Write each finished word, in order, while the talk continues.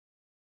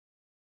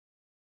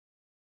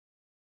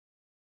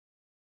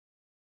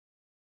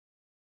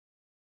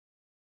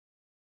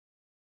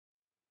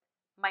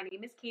My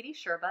name is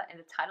Katie.sciurba, and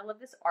the title of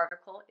this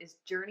article is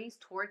Journeys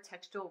Toward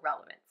Textual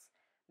Relevance,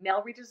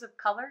 Male Readers of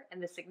Color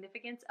and the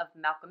Significance of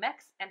Malcolm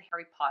X and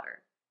Harry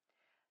Potter.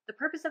 The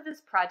purpose of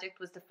this project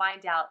was to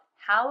find out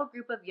how a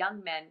group of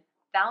young men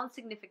found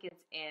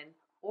significance in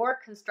or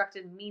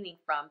constructed meaning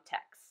from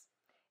texts.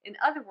 In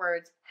other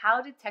words,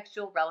 how did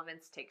textual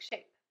relevance take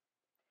shape?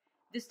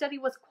 This study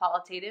was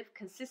qualitative,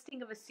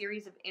 consisting of a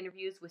series of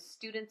interviews with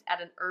students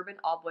at an urban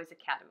all-boys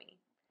academy.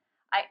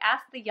 I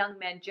asked the young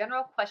men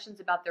general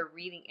questions about their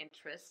reading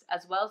interests,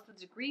 as well as the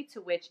degree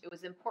to which it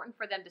was important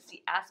for them to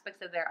see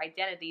aspects of their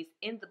identities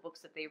in the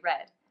books that they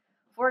read.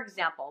 For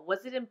example,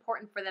 was it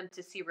important for them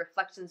to see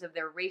reflections of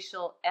their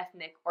racial,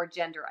 ethnic, or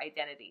gender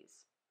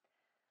identities?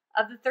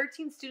 Of the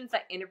 13 students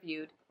I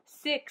interviewed,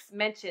 6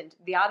 mentioned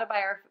the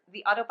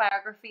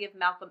autobiography of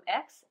Malcolm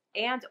X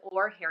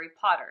and/or Harry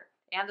Potter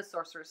and the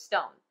Sorcerer's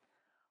Stone.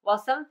 While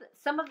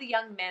some of the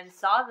young men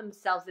saw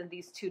themselves in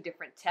these two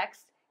different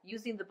texts,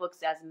 using the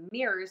books as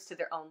mirrors to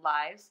their own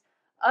lives,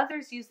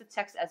 others used the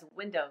text as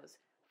windows,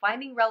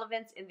 finding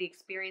relevance in the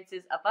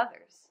experiences of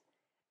others.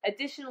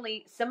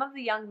 Additionally, some of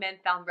the young men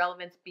found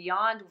relevance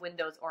beyond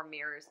windows or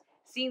mirrors,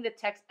 seeing the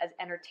text as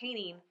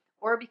entertaining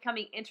or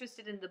becoming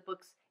interested in the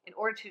books in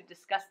order to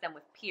discuss them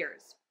with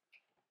peers.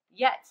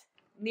 Yet,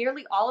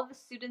 nearly all of the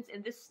students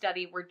in this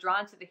study were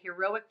drawn to the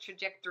heroic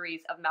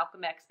trajectories of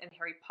Malcolm X and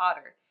Harry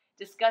Potter,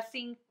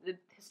 discussing the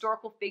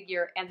historical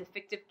figure and the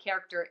fictive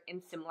character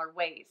in similar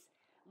ways,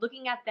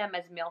 looking at them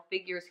as male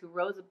figures who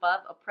rose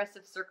above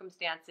oppressive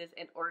circumstances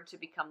in order to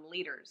become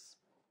leaders.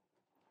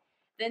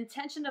 The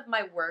intention of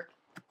my work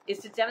is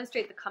to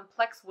demonstrate the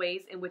complex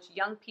ways in which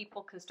young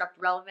people construct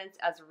relevance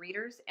as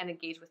readers and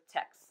engage with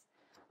texts.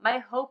 My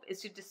hope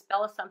is to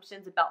dispel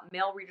assumptions about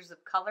male readers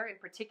of color in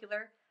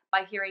particular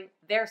by hearing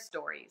their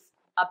stories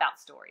about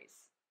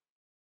stories.